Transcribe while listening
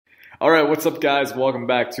All right, what's up, guys? Welcome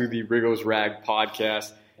back to the Riggo's Rag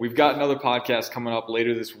podcast. We've got another podcast coming up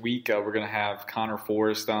later this week. We're going to have Connor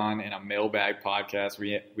Forrest on in a mailbag podcast.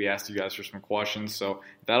 We asked you guys for some questions, so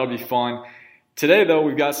that'll be fun. Today, though,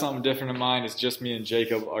 we've got something different in mind. It's just me and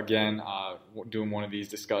Jacob again doing one of these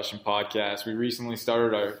discussion podcasts. We recently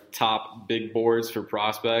started our top big boards for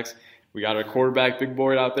prospects. We got our quarterback big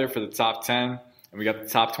board out there for the top 10, and we got the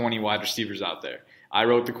top 20 wide receivers out there. I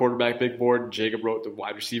wrote the quarterback big board, Jacob wrote the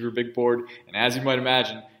wide receiver big board, and as you might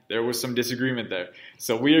imagine, there was some disagreement there.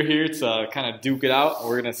 So we are here to kind of duke it out, and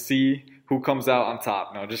we're going to see who comes out on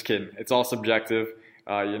top. No, just kidding. It's all subjective.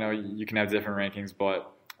 You can have different rankings, but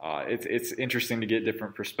it's interesting to get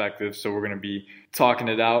different perspectives. So we're going to be talking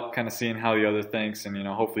it out, kind of seeing how the other thinks, and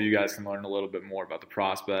hopefully you guys can learn a little bit more about the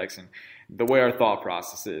prospects and the way our thought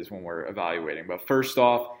process is when we're evaluating. But first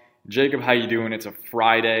off, Jacob, how you doing? It's a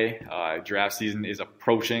Friday. Draft season is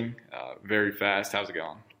approaching very fast. How's it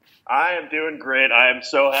going? I am doing great. I am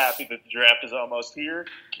so happy that the draft is almost here.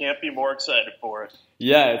 Can't be more excited for it.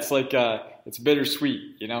 Yeah, it's like it's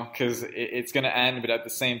bittersweet, because it's going to end, but at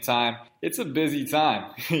the same time, it's a busy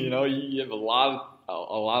time. You have a lot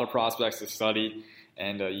of prospects to study,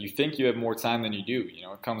 and you think you have more time than you do.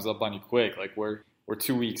 It comes up on you quick. Like we're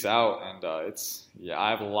 2 weeks out, and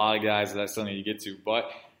I have a lot of guys that I still need to get to,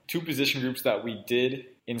 but two position groups that we did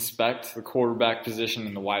inspect, the quarterback position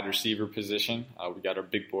and the wide receiver position. We got our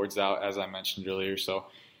big boards out, as I mentioned earlier. So,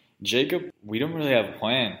 Jacob, we don't really have a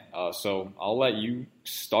plan. So I'll let you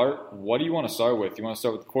start. What do you want to start with? You want to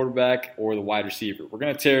start with the quarterback or the wide receiver? We're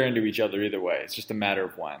going to tear into each other either way. It's just a matter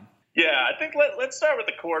of when. Yeah, I think let's start with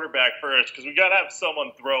the quarterback first because we got to have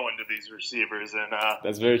someone throw into these receivers. And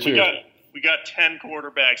that's very true. We got 10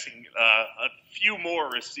 quarterbacks and a few more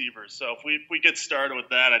receivers. So if we get started with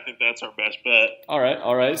that, I think that's our best bet. All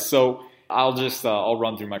right. So I'll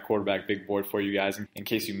run through my quarterback big board for you guys in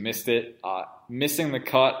case you missed it. Missing the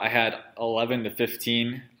cut, I had 11 to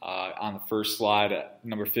 15 on the first slide. At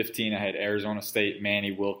number 15, I had Arizona State,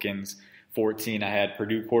 Manny Wilkins. 14, I had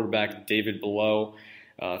Purdue quarterback David Below.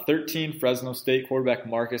 13, Fresno State quarterback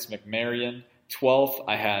Marcus McMaryion. 12th,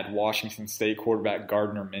 I had Washington State quarterback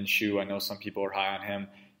Gardner Minshew. I know some people are high on him.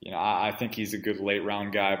 I think he's a good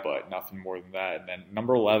late-round guy, but nothing more than that. And then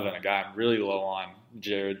number 11, a guy I'm really low on,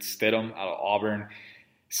 Jared Stidham out of Auburn.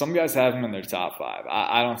 Some guys have him in their top 5.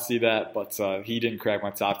 I don't see that, but he didn't crack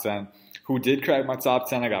my top 10. Who did crack my top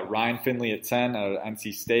 10? I got Ryan Finley at 10 out of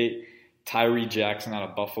NC State, Tyree Jackson out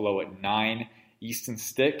of Buffalo at 9, Easton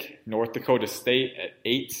Stick, North Dakota State at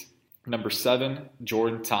 8, Number 7,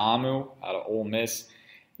 Jordan Ta'amu out of Ole Miss.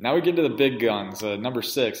 Now we get to the big guns. Number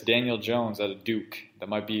 6, Daniel Jones out of Duke. That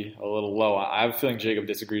might be a little low. I have a feeling Jacob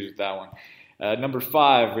disagrees with that one. Number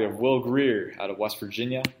 5, we have Will Grier out of West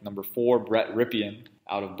Virginia. Number 4, Brett Ripien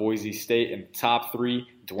out of Boise State. In the top 3,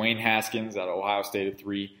 Dwayne Haskins out of Ohio State at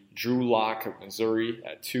 3, Drew Lock of Missouri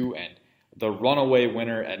at 2, and the runaway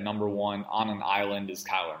winner at number 1 on an island is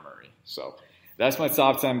Kyler Murray. So that's my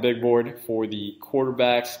top 10 big board for the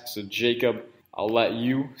quarterbacks. So, Jacob, I'll let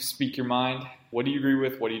you speak your mind. What do you agree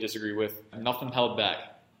with? What do you disagree with? Nothing held back.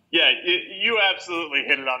 Yeah, you absolutely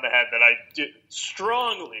hit it on the head that I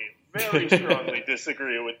very strongly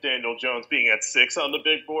disagree with Daniel Jones being at 6 on the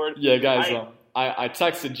big board. Yeah, guys, I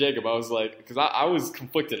texted Jacob. I was like, because I was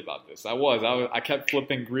conflicted about this. I kept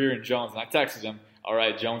flipping Grier and Jones, and I texted him, all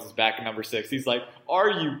right, Jones is back at number 6. He's like, are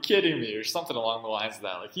you kidding me? Or something along the lines of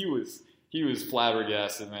that. Like, he was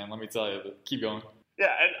flabbergasted, man. Let me tell you. But keep going. Yeah,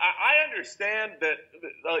 and I understand that,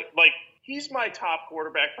 like he's my top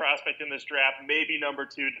quarterback prospect in this draft, maybe number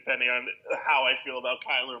 2, depending on how I feel about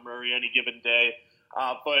Kyler Murray any given day.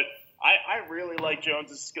 But I really like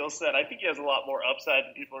Jones's skill set. I think he has a lot more upside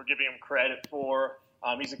than people are giving him credit for.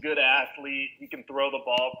 He's a good athlete. He can throw the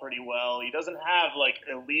ball pretty well. He doesn't have,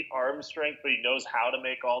 elite arm strength, but he knows how to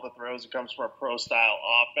make all the throws. It comes from a pro-style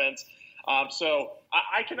offense. So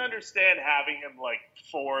I can understand having him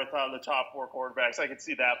 4th on the top 4 quarterbacks. I can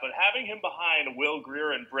see that, but having him behind Will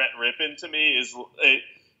Grier and Brett Ripien to me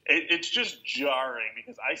it's just jarring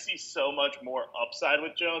because I see so much more upside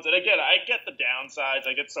with Jones. And again, I get the downsides.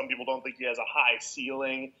 I get some people don't think he has a high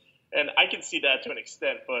ceiling, and I can see that to an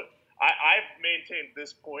extent. But I've maintained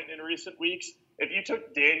this point in recent weeks. If you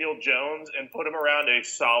took Daniel Jones and put him around a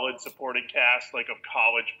solid supporting cast of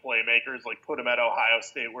college playmakers, put him at Ohio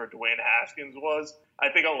State where Dwayne Haskins was, I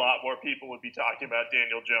think a lot more people would be talking about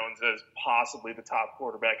Daniel Jones as possibly the top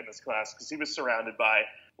quarterback in this class because he was surrounded by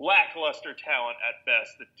lackluster talent at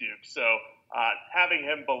best at Duke. So having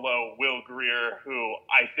him below Will Grier, who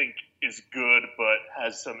I think is good but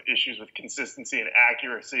has some issues with consistency and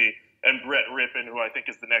accuracy, and Brett Ripien, who I think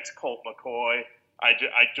is the next Colt McCoy, I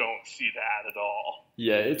don't see that at all.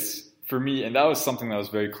 Yeah, it's for me, and that was something that was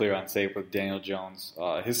very clear on tape with Daniel Jones,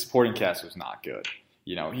 his supporting cast was not good.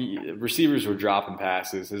 Receivers were dropping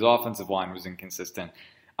passes. His offensive line was inconsistent.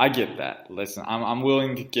 I get that. Listen, I'm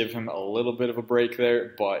willing to give him a little bit of a break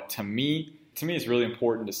there, but to me, it's really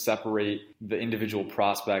important to separate the individual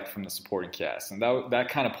prospect from the supporting cast. And that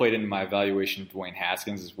kind of played into my evaluation of Dwayne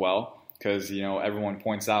Haskins as well, because, everyone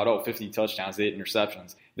points out, 50 touchdowns, 8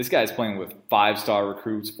 interceptions. This guy's playing with 5-star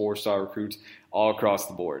recruits, 4-star recruits all across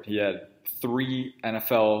the board. He had 3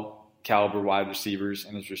 NFL caliber wide receivers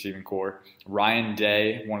in his receiving core. Ryan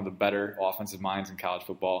Day, one of the better offensive minds in college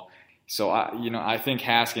football. So, I think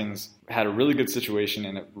Haskins had a really good situation,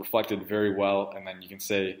 and it reflected very well. And then you can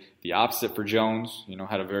say the opposite for Jones,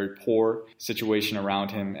 had a very poor situation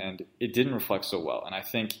around him, and it didn't reflect so well. And I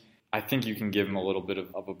think you can give him a little bit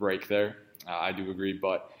of a break there. I do agree.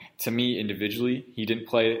 But to me, individually, he didn't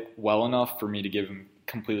play well enough for me to give him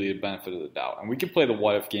completely the benefit of the doubt. And we could play the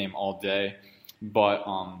what-if game all day, but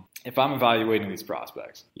if I'm evaluating these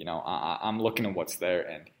prospects, I'm looking at what's there.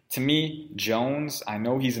 And to me, Jones, I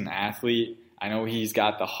know he's an athlete. I know he's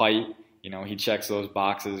got the height. He checks those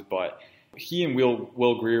boxes. But he and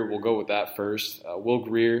Will Grier, we'll go with that first. Will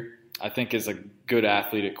Grier, I think, is a good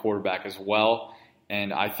athlete at quarterback as well.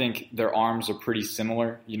 And I think their arms are pretty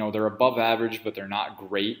similar. They're above average, but they're not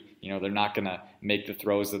great. They're not going to make the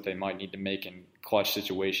throws that they might need to make in clutch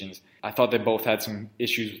situations. I thought they both had some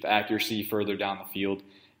issues with accuracy further down the field.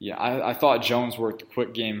 Yeah, I thought Jones worked the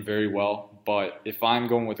quick game very well. But if I'm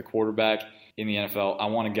going with a quarterback in the NFL, I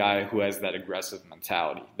want a guy who has that aggressive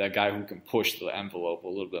mentality, that guy who can push the envelope a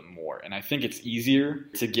little bit more. And I think it's easier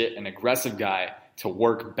to get an aggressive guy to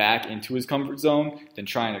work back into his comfort zone than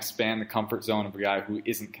try and expand the comfort zone of a guy who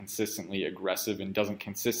isn't consistently aggressive and doesn't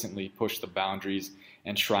consistently push the boundaries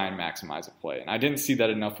and try and maximize a play. And I didn't see that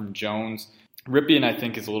enough from Jones. Ripien, I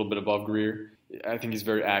think, is a little bit above Grier. I think he's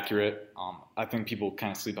very accurate. I think people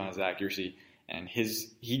kind of sleep on his accuracy. And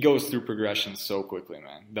he goes through progression so quickly,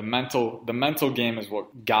 man. The mental game is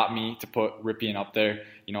what got me to put Ripien up there.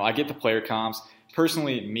 I get the player comps.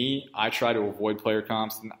 Personally, I try to avoid player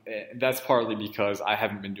comps. That's partly because I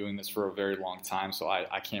haven't been doing this for a very long time, so I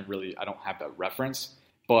don't have that reference.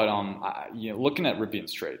 But looking at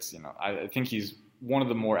Ripien's traits, I think he's one of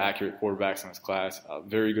the more accurate quarterbacks in this class.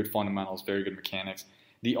 Very good fundamentals, very good mechanics.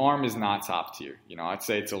 The arm is not top tier.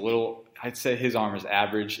 I'd say his arm is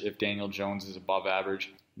average if Daniel Jones is above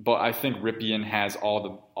average. But I think Ripien has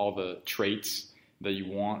all the traits that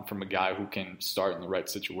you want from a guy who can start in the right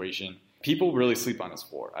situation. People really sleep on his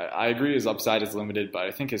floor. I agree his upside is limited, but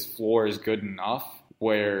I think his floor is good enough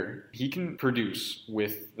where he can produce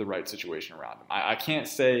with the right situation around him. I can't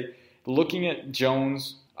say, looking at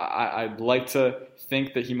Jones, I'd like to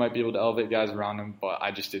think that he might be able to elevate guys around him, but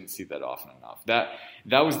I just didn't see that often enough.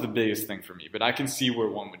 That was the biggest thing for me, but I can see where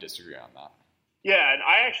one would disagree on that. Yeah, and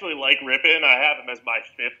I actually like Ripien. I have him as my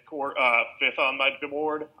fifth on my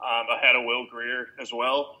board, ahead of Will Grier as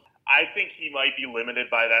well. I think he might be limited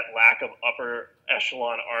by that lack of upper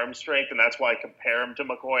echelon arm strength, and that's why I compare him to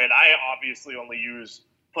McCoy. And I obviously only use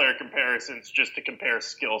player comparisons just to compare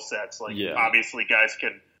skill sets. Obviously, guys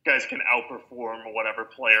can outperform whatever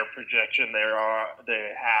player projection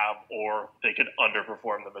they have, or they can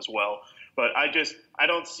underperform them as well. But I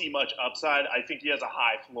don't see much upside. I think he has a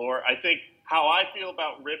high floor. I think how I feel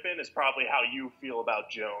about Ripien is probably how you feel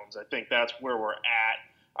about Jones. I think that's where we're at.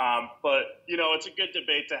 But it's a good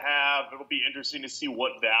debate to have. It'll be interesting to see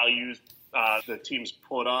what values the teams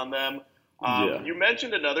put on them. You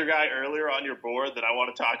mentioned another guy earlier on your board that I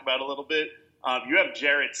want to talk about a little bit. You have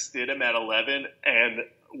Jarrett Stidham at 11, and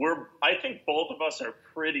I think both of us are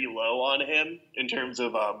pretty low on him in terms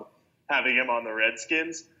of having him on the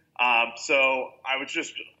Redskins. So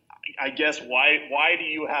I guess why do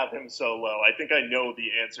you have him so low? I think I know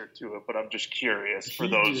the answer to it, but I'm just curious for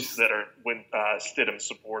those that are Stidham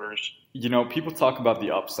supporters. People talk about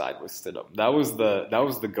the upside with Stidham. That was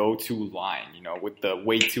the go-to line, with the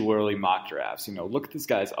way too early mock drafts. Look at this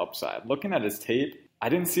guy's upside. Looking at his tape, I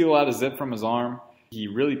didn't see a lot of zip from his arm. He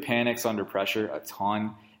really panics under pressure a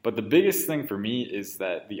ton. But the biggest thing for me is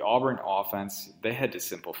that the Auburn offense, they had to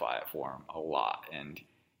simplify it for him a lot. And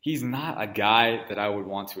he's not a guy that I would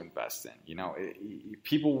want to invest in.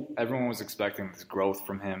 Everyone was expecting this growth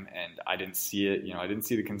from him, and I didn't see it. I didn't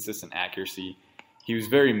see the consistent accuracy. He was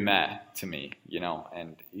very meh to me,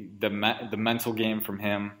 and the mental game from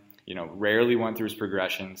him, rarely went through his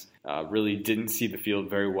progressions, really didn't see the field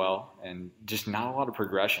very well, and just not a lot of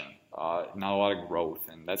progression, not a lot of growth.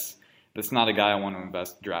 And that's not a guy I want to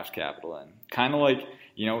invest draft capital in. Kind of like,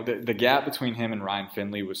 the gap between him and Ryan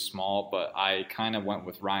Finley was small, but I kind of went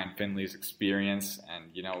with Ryan Finley's experience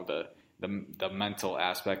and, the mental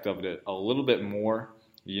aspect of it a little bit more,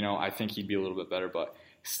 I think he'd be a little bit better. But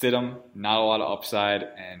Stidham, not a lot of upside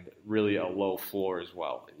and really a low floor as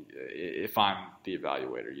well, if I'm the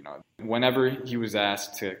evaluator. Whenever he was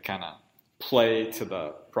asked to kind of play to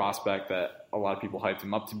the prospect that a lot of people hyped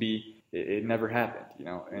him up to be, it never happened,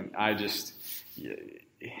 and I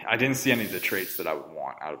didn't see any of the traits that I would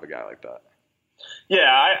want out of a guy like that. Yeah,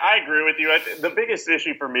 I agree with you. The biggest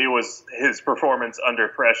issue for me was his performance under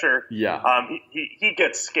pressure. Yeah. He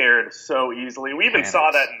gets scared so easily. We even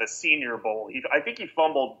saw that in the Senior Bowl. I think he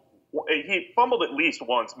fumbled at least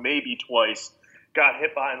once, maybe twice, got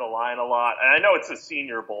hit behind the line a lot. And I know it's a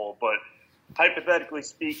Senior Bowl, but hypothetically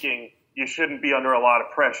speaking, you shouldn't be under a lot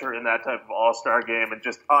of pressure in that type of all-star game. And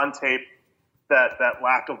just on tape, that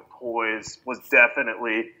lack of poise was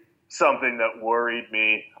definitely something that worried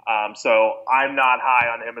me. So I'm not high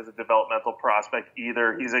on him as a developmental prospect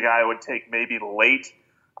either. He's a guy I would take maybe late,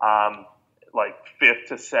 like 5th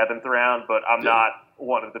to 7th round, but I'm not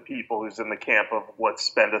one of the people who's in the camp of let's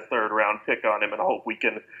spend a 3rd round pick on him and hope we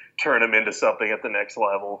can turn him into something at the next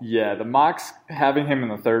level. Yeah, the mocks having him in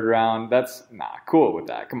the 3rd round, that's cool with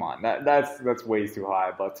that. Come on, that's way too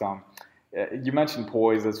high. But you mentioned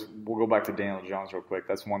poise. We'll go back to Daniel Jones real quick.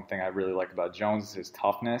 That's one thing I really like about Jones is his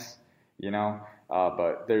toughness,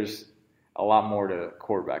 but there's a lot more to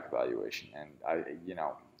quarterback evaluation. And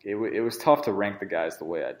it was tough to rank the guys the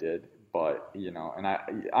way I did, but, and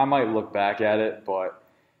I might look back at it, but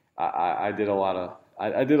I did a lot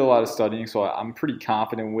of studying, so I'm pretty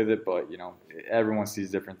confident with it, but, everyone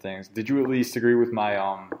sees different things. Did you at least agree with my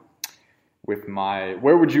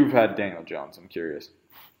where would you have had Daniel Jones? I'm curious.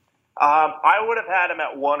 I would have had him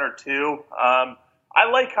at 1 or 2. I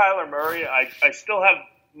like Kyler Murray. I still have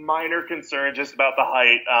minor concerns just about the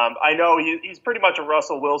height. I know he's pretty much a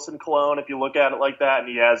Russell Wilson clone if you look at it like that, and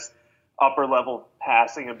he has upper-level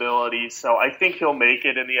passing ability. So I think he'll make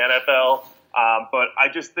it in the NFL. But I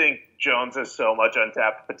just think Jones has so much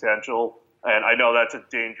untapped potential. And I know that's a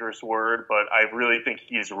dangerous word, but I really think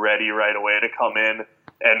he's ready right away to come in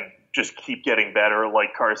and just keep getting better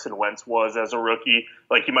like Carson Wentz was as a rookie.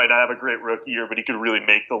 Like, he might not have a great rookie year, but he could really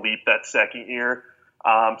make the leap that second year.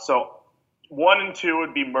 So 1 and 2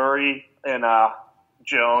 would be Murray and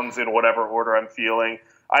Jones in whatever order I'm feeling.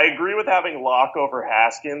 I agree with having Locke over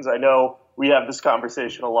Haskins. I know we have this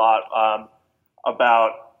conversation a lot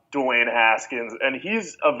about Dwayne Haskins, and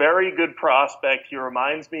he's a very good prospect. He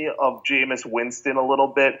reminds me of Jameis Winston a little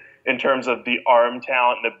bit in terms of the arm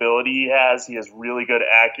talent and ability he has. He has really good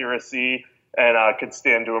accuracy and could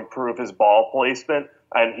stand to improve his ball placement.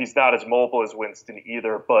 And he's not as mobile as Winston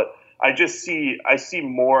either, but I see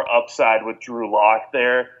more upside with Drew Lock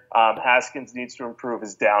there. Haskins needs to improve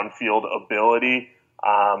his downfield ability.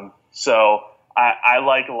 So I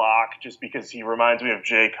like Locke just because he reminds me of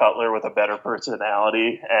Jay Cutler with a better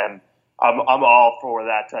personality, and I'm all for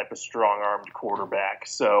that type of strong-armed quarterback.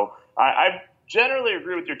 So I generally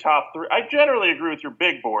agree with your top 3. I generally agree with your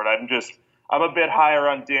big board. I'm a bit higher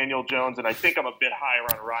on Daniel Jones, and I think I'm a bit higher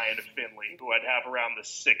on Ryan Finley, who I'd have around the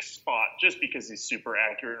 6th spot just because he's super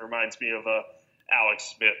accurate. It reminds me of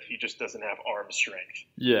Alex Smith. He just doesn't have arm strength.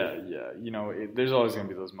 Yeah. There's always going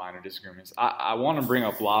to be those minor disagreements. I want to bring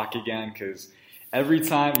up Locke again because every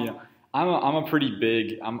time,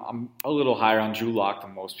 I'm a little higher on Drew Lock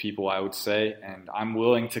than most people, I would say, and I'm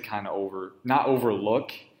willing to kind of not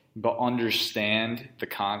overlook, but understand the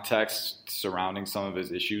context surrounding some of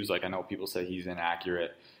his issues. Like, I know people say he's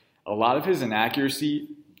inaccurate. A lot of his inaccuracy,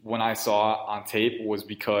 when I saw on tape, was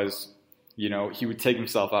because, he would take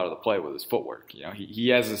himself out of the play with his footwork. He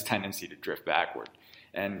has this tendency to drift backward.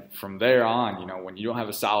 And from there on, when you don't have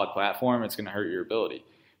a solid platform, it's going to hurt your ability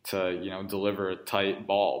to, deliver a tight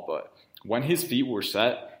ball. But when his feet were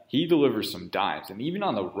set, he delivers some dimes. And even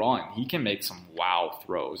on the run, he can make some wow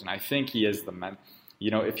throws. And I think he has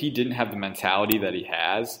if he didn't have the mentality that he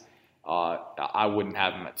has, I wouldn't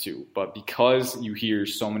have him at 2. But because you hear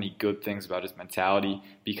so many good things about his mentality,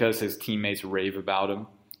 because his teammates rave about him,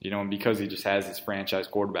 and because he just has this franchise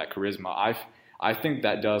quarterback charisma, I think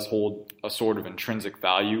that does hold a sort of intrinsic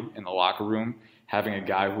value in the locker room, having a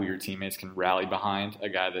guy who your teammates can rally behind, a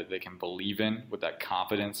guy that they can believe in with that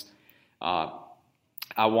confidence. I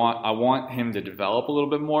want him to develop a little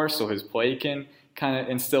bit more so his play can kind of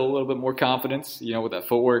instill a little bit more confidence, with that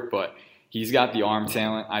footwork. But he's got the arm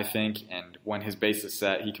talent, I think, and when his base is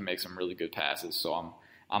set, he can make some really good passes. So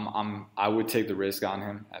I would take the risk on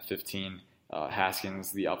him at 15.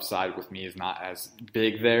 Haskins, the upside with me is not as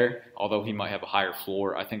big there, although he might have a higher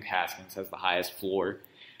floor. I think Haskins has the highest floor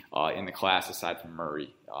in the class aside from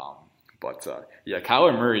Murray.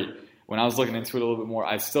 Kyler Murray, when I was looking into it a little bit more,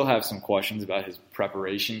 I still have some questions about his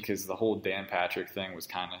preparation because the whole Dan Patrick thing was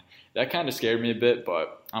kind of scared me a bit.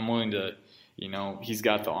 But I'm willing to, he's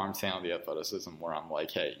got the arm talent, the athleticism, where I'm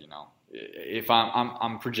like, hey, if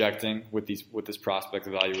I'm projecting with this prospect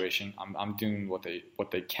evaluation, I'm doing what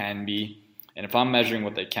they can be, and if I'm measuring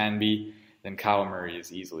what they can be, then Kyler Murray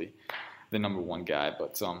is easily the number one guy.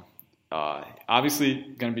 But obviously,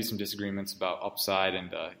 going to be some disagreements about upside,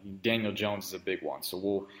 and Daniel Jones is a big one.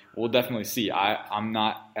 So we'll definitely see. I'm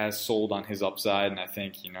not as sold on his upside, and I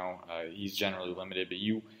think he's generally limited. But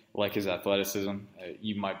you like his athleticism,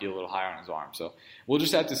 you might be a little higher on his arm. So we'll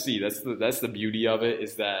just have to see. That's the beauty of it,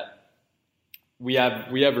 is that we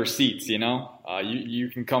have receipts. You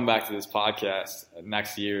can come back to this podcast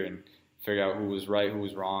next year and figure out who was right, who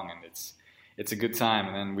was wrong, and it's a good time,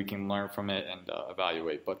 and then we can learn from it and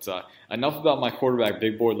evaluate. But enough about my quarterback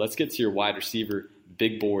big board. Let's get to your wide receiver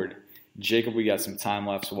big board. Jacob, we got some time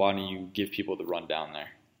left, so why don't you give people the rundown there?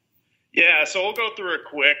 Yeah, so we'll go through it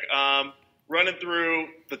quick. Running through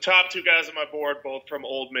the top two guys on my board, both from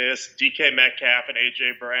Ole Miss, DK Metcalf and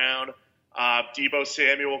A.J. Brown. Deebo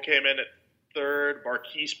Samuel came in at third,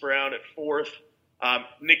 Marquise Brown at fourth.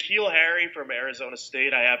 N'Keal Harry from Arizona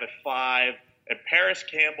State I have at 5. And Paris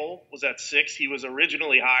Campbell was at 6. He was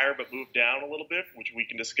originally higher but moved down a little bit, which we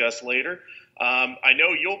can discuss later. I know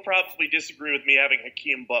you'll probably disagree with me having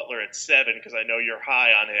Hakeem Butler at 7 because I know you're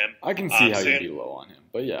high on him. I can see how you'd be low on him,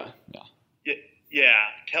 but yeah. Yeah.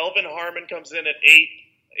 Kelvin Harmon comes in at 8.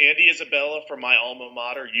 Andy Isabella from my alma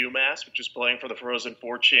mater, UMass, which is playing for the Frozen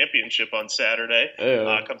Four championship on Saturday,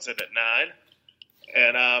 comes in at 9.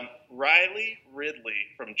 And Riley Ridley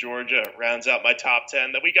from Georgia rounds out my top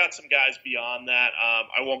 10. Then we got some guys beyond that.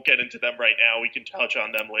 I won't get into them right now. We can touch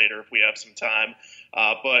on them later if we have some time.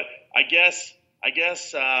 But I guess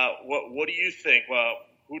what do you think? Well,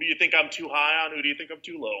 who do you think I'm too high on? Who do you think I'm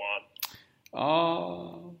too low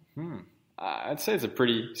on? I'd say it's a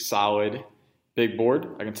pretty solid big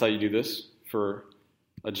board. I can tell you do this for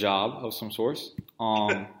a job of some sort.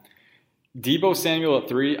 Deebo Samuel at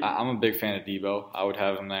 3. I'm a big fan of Deebo. I would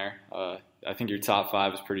have him there. I think your top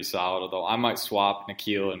 5 is pretty solid, although I might swap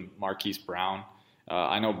N'Keal and Marquise Brown.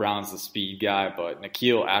 I know Brown's the speed guy, but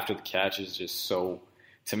N'Keal after the catch is just so,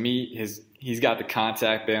 to me, he's got the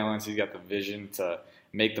contact balance, he's got the vision to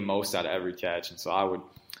make the most out of every catch, and so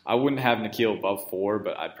I wouldn't have N'Keal above 4,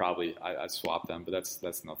 but I'd swap them, but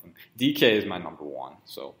that's nothing. DK is my number 1,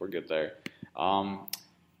 so we're good there.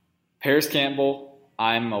 Paris Campbell,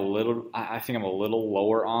 I think I'm a little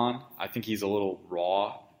lower on. I think he's a little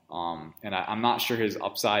raw, and I'm not sure his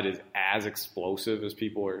upside is as explosive as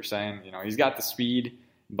people are saying. He's got the speed,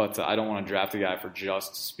 but I don't want to draft a guy for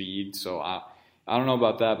just speed. So I don't know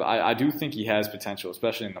about that, but I do think he has potential,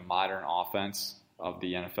 especially in the modern offense of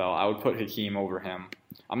the NFL. I would put Hakeem over him.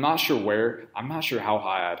 I'm not sure how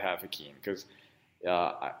high I'd have Hakeem because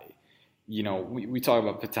we talk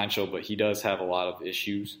about potential, but he does have a lot of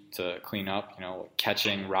issues to clean up,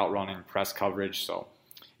 catching, route running, press coverage. So,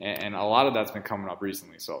 and a lot of that's been coming up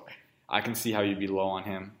recently. So I can see how you'd be low on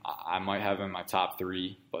him. I might have him in my top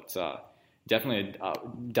 3, but definitely a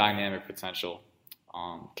dynamic potential.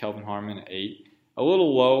 Kelvin Harmon at 8. A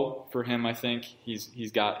little low for him, I think. He's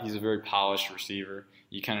a very polished receiver.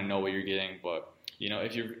 You kind of know what you're getting, but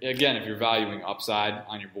if you're valuing upside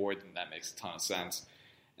on your board, then that makes a ton of sense.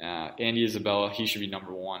 Andy Isabella, he should be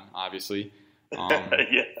number 1, obviously.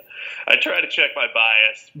 Yeah, I try to check my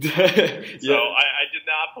bias. So I did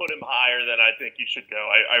not put him higher than I think you should go.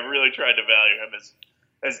 I really tried to value him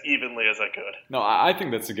as evenly as I could. No, I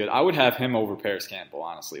think that's I would have him over Paris Campbell,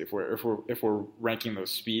 honestly. If we're ranking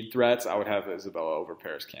those speed threats, I would have Isabella over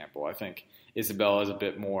Paris Campbell. I think Isabella is a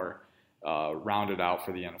bit more rounded out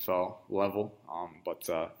for the NFL level.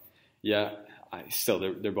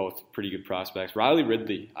 They're both pretty good prospects. Riley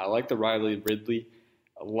Ridley, I like the Riley Ridley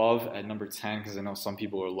love at number 10 because I know some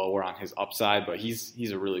people are lower on his upside, but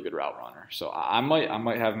he's a really good route runner. So I might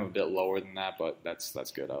have him a bit lower than that, but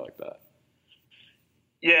that's good. I like that.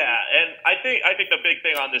 Yeah, and I think the big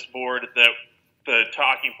thing on this board, the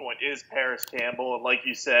talking point is Paris Campbell. And like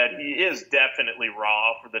you said, he is definitely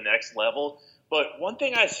raw for the next level. But one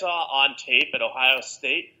thing I saw on tape at Ohio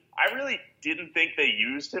State, I really didn't think they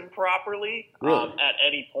used him properly at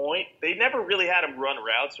any point. They never really had him run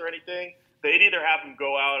routes or anything. They'd either have him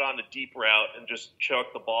go out on a deep route and just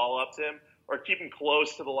chuck the ball up to him, or keep him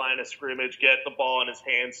close to the line of scrimmage, get the ball in his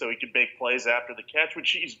hands so he could make plays after the catch,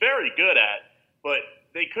 which he's very good at. But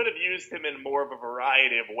they could have used him in more of a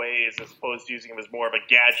variety of ways as opposed to using him as more of a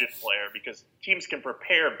gadget player because teams can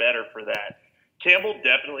prepare better for that. Campbell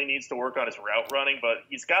definitely needs to work on his route running, but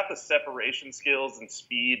he's got the separation skills and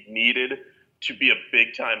speed needed to be a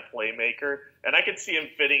big-time playmaker, and I could see him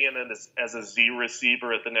fitting in as a Z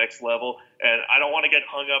receiver at the next level. And I don't want to get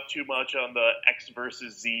hung up too much on the X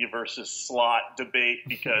versus Z versus slot debate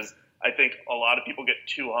because I think a lot of people get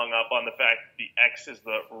too hung up on the fact that the X is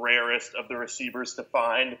the rarest of the receivers to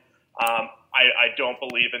find. I don't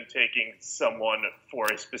believe in taking someone for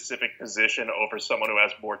a specific position over someone who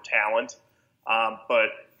has more talent. But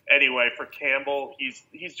anyway, for Campbell,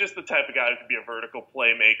 he's just the type of guy who can be a vertical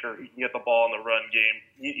playmaker. He can get the ball in the run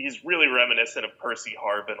game. He's really reminiscent of Percy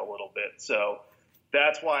Harvin a little bit. So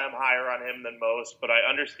that's why I'm higher on him than most. But I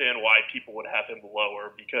understand why people would have him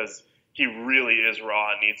lower because he really is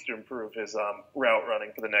raw and needs to improve his route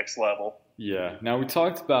running for the next level. Yeah. Now we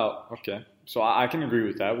talked about, okay, so I can agree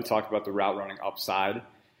with that. We talked about the route running upside.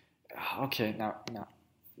 Okay, now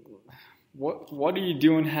what are you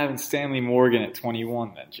doing having Stanley Morgan at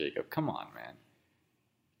 21 then, Jacob? Come on, man.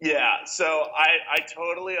 Yeah, so I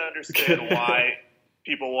totally understand why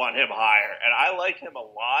people want him higher, and I like him a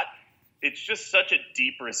lot. It's just such a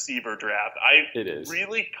deep receiver draft. It is.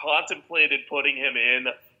 Really contemplated putting him in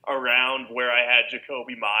around where I had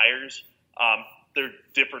Jacoby Myers. They're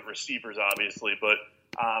different receivers, obviously, but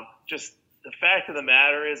just the fact of the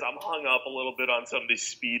matter is I'm hung up a little bit on some of these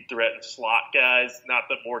speed threat and slot guys. Not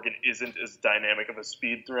that Morgan isn't as dynamic of a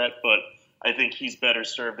speed threat, but I think he's better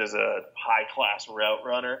served as a high-class route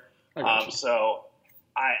runner. So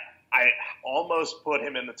I almost put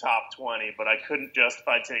him in the top 20, but I couldn't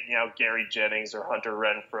justify taking out Gary Jennings or Hunter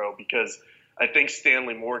Renfrow because I think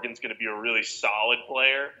Stanley Morgan's going to be a really solid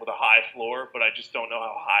player with a high floor, but I just don't know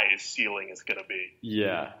how high his ceiling is going to be.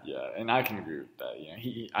 Yeah, and I can agree with that.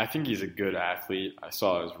 I think he's a good athlete. I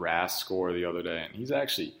saw his RAS score the other day, and he's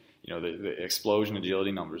actually, the explosion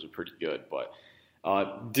agility numbers are pretty good.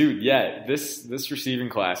 But, dude, yeah, this receiving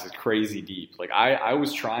class is crazy deep. Like I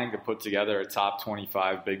was trying to put together a top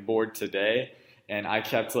 25 big board today, and I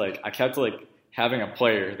kept having a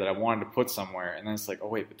player that I wanted to put somewhere, and then it's like, oh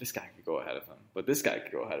wait, but this guy could go ahead of him. But this guy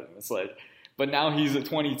could go ahead of him. It's like, but now he's at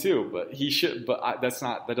 22, but he should. But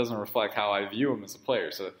that doesn't reflect how I view him as a player.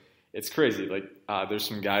 So it's crazy. Like there's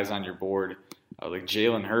some guys on your board, like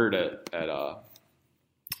Jalen Hurd at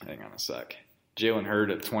hang on a sec. Jalen Hurd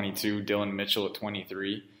at 22, Dylan Mitchell at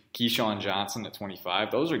 23, Keyshawn Johnson at 25.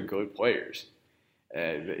 Those are good players.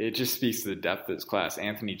 It just speaks to the depth of this class.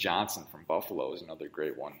 Anthony Johnson from Buffalo is another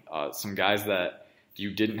great one. Some guys that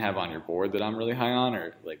you didn't have on your board that I'm really high on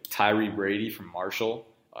are like Tyree Brady from Marshall,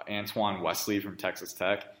 Antoine Wesley from Texas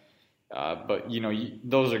Tech. But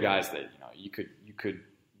those are guys that you could.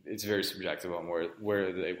 It's very subjective on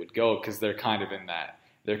where they would go because they're kind of in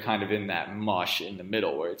that mush in the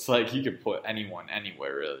middle where it's like you could put anyone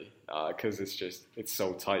anywhere really because it's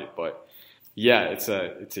so tight, but. Yeah, it's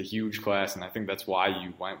a huge class, and I think that's why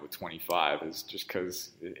you went with 25 is just because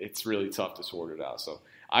it's really tough to sort it out. So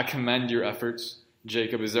I commend your efforts,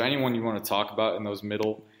 Jacob. Is there anyone you want to talk about in those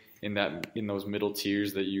middle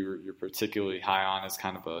tiers that you're particularly high on as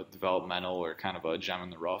kind of a developmental or kind of a gem in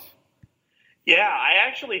the rough? Yeah, I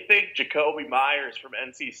actually think Jacoby Myers from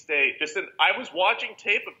NC State. I was watching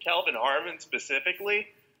tape of Kelvin Harmon specifically,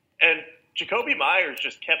 and Jacoby Myers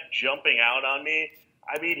just kept jumping out on me.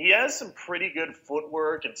 I mean, he has some pretty good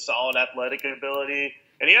footwork and solid athletic ability,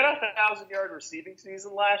 and he had a 1,000-yard receiving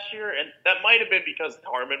season last year, and that might have been because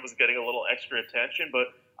Harmon was getting a little extra attention, but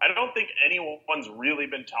I don't think anyone's really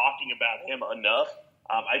been talking about him enough.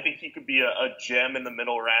 I think he could be a gem in the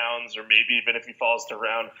middle rounds, or maybe even if he falls to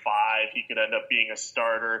round 5, he could end up being a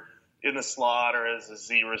starter in the slot or as a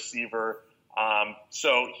Z receiver.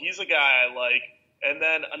 So he's a guy I like. And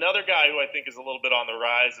then another guy who I think is a little bit on the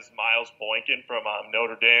rise is Miles Boykin from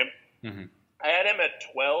Notre Dame. Mm-hmm. I had him at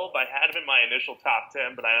 12. I had him in my initial top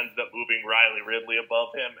 10, but I ended up moving Riley Ridley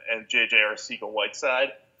above him and J.J. Arcega-Whiteside.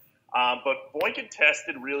 But Boykin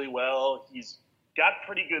tested really well. He's got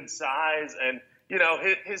pretty good size, and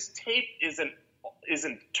his tape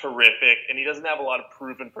isn't terrific, and he doesn't have a lot of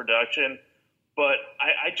proven production. But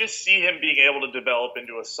I just see him being able to develop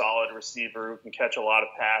into a solid receiver who can catch a lot of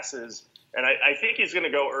passes. And I think he's going to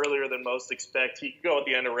go earlier than most expect. He could go at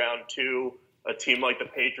the end of round 2. A team like the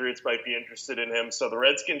Patriots might be interested in him. So the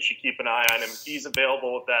Redskins should keep an eye on him. If he's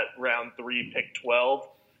available at that round 3, pick 12,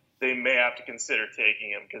 they may have to consider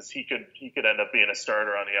taking him because he could end up being a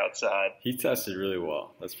starter on the outside. He tested really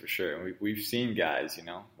well, that's for sure. And we've seen guys,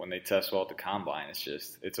 when they test well at the combine,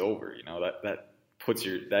 it's over.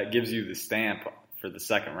 That gives you the stamp for the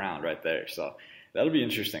second round right there. So that'll be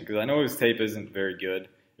interesting because I know his tape isn't very good.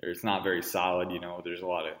 It's not very solid, There's a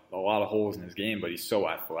lot of holes in his game, but he's so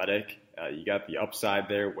athletic. You got the upside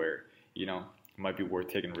there where might be worth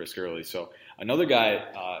taking a risk early. So another guy,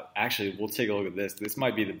 actually, we'll take a look at this. This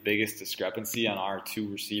might be the biggest discrepancy on our 2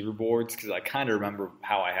 receiver boards because I kind of remember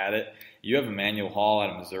how I had it. You have Emmanuel Hall out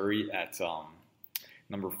of Missouri at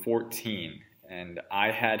number 14, and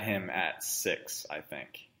I had him at 6, I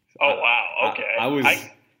think. Oh, wow.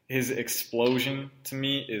 Okay. His explosion to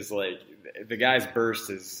me is like the guy's burst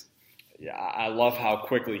is. Yeah, I love how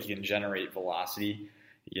quickly he can generate velocity,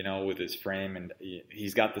 with his frame, and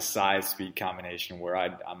he's got the size-speed combination where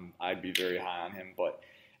I'd be very high on him. But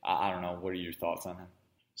I don't know. What are your thoughts on him?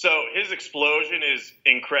 So his explosion is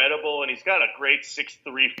incredible, and he's got a great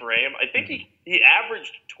 6'3" frame. I think he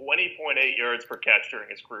averaged 20.8 yards per catch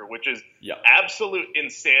during his career, which is absolute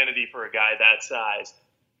insanity for a guy that size.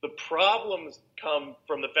 The problems come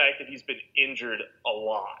from the fact that he's been injured a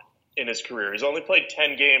lot in his career. He's only played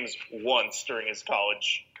 10 games once during his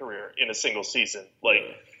college career in a single season.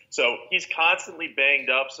 So he's constantly banged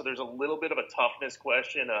up. So there's a little bit of a toughness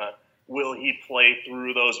question. Will he play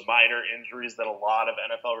through those minor injuries that a lot of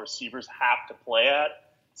NFL receivers have to play at?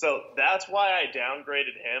 So that's why I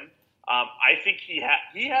downgraded him. I think he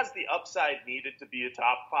has the upside needed to be a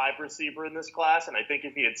top 5 receiver in this class. And I think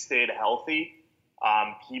if he had stayed healthy,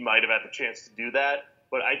 he might have had the chance to do that.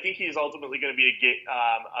 But I think he's ultimately going to be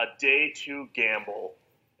a day 2 gamble,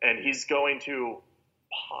 and he's going to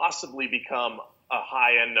possibly become a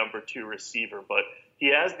high-end number 2 receiver. But he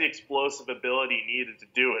has the explosive ability needed to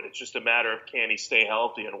do it. It's just a matter of can he stay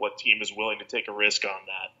healthy and what team is willing to take a risk on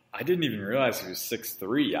that. I didn't even realize he was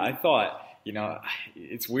 6'3". I thought,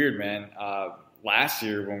 it's weird, man. Last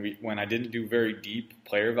year when I didn't do very deep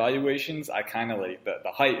player evaluations, I kind of like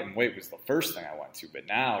the height and weight was the first thing I went to. But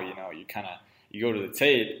now, you go to the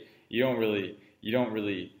tape, you don't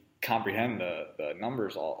really comprehend the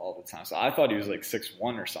numbers all the time. So I thought he was like 6'1"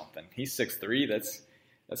 or something. He's 6'3".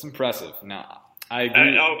 That's impressive. Now I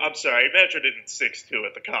agree. I'm sorry, I measured it in 6'2"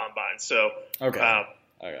 at the combine. So okay.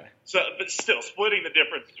 Okay. So, but still, splitting the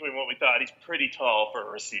difference between what we thought, he's pretty tall for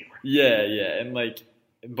a receiver. Yeah, and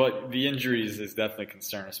but the injuries is definitely a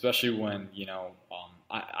concern, especially when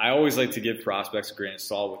I always like to give prospects a grain of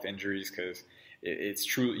salt with injuries because it's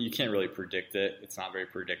true. You can't really predict it. It's not very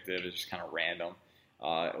predictive. It's just kind of random.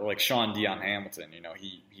 Like Sean Dion Hamilton,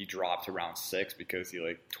 he dropped to round 6 because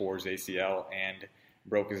he tore his ACL and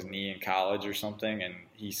broke his knee in college or something, and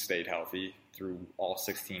he stayed healthy through all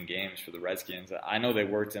 16 games for the Redskins. I know they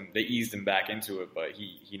eased him back into it, but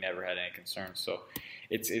he never had any concerns. So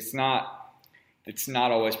it's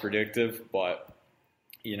not always predictive, but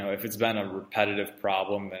if it's been a repetitive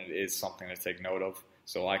problem, then it is something to take note of.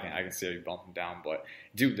 So I can see how you bump him down. But,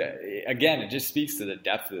 dude, it just speaks to the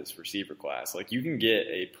depth of this receiver class. You can get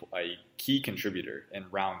a key contributor in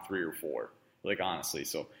round 3 or 4, honestly.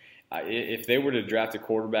 So if they were to draft a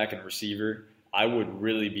quarterback and receiver, I would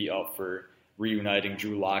really be up for reuniting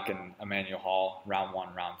Drew Lock and Emmanuel Hall round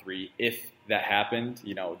 1, round 3. If that happened,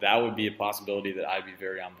 that would be a possibility that I'd be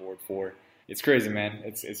very on board for. It's crazy, man.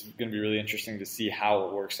 It's going to be really interesting to see how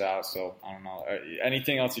it works out. So, I don't know.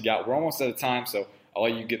 Anything else you got? We're almost out of time, so I'll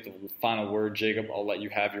let you get the final word, Jacob. I'll let you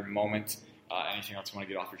have your moment. Anything else you want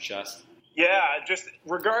to get off your chest? Yeah, just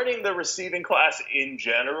regarding the receiving class in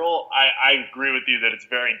general, I agree with you that it's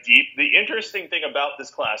very deep. The interesting thing about this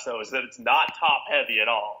class, though, is that it's not top-heavy at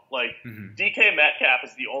all. DK Metcalf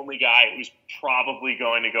is the only guy who's probably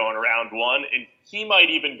going to go in round 1, and he might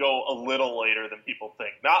even go a little later than people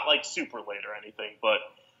think. Not super late or anything, but,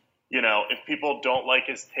 if people don't like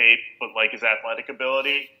his tape but like his athletic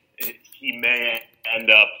ability, he may end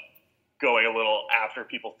up going a little after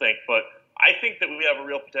people think. But I think that we have a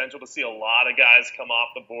real potential to see a lot of guys come off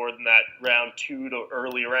the board in that round 2 to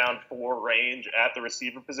early round 4 range at the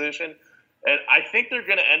receiver position. And I think they're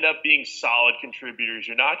going to end up being solid contributors.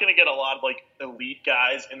 You're not going to get a lot of elite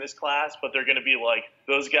guys in this class, but they're going to be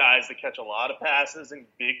those guys that catch a lot of passes in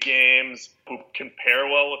big games, who can pair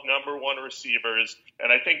well with number 1 receivers.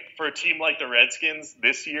 And I think for a team like the Redskins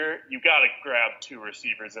this year, you got to grab 2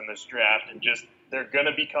 receivers in this draft and they're going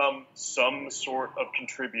to become some sort of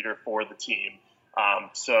contributor for the team.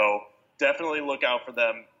 So definitely look out for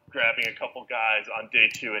them grabbing a couple guys on day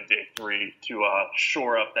 2 and day 3 to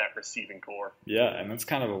shore up that receiving core. Yeah, and that's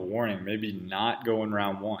kind of a warning. Maybe not go in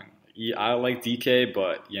round 1. I like DK,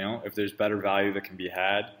 but if there's better value that can be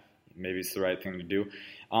had, maybe it's the right thing to do.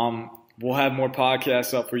 We'll have more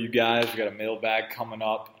podcasts up for you guys. We got a mailbag coming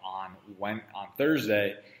up on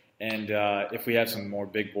Thursday. And if we have some more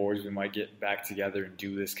big boards, we might get back together and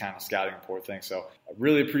do this kind of scouting report thing. So I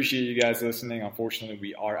really appreciate you guys listening. Unfortunately,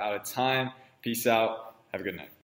 we are out of time. Peace out. Have a good night.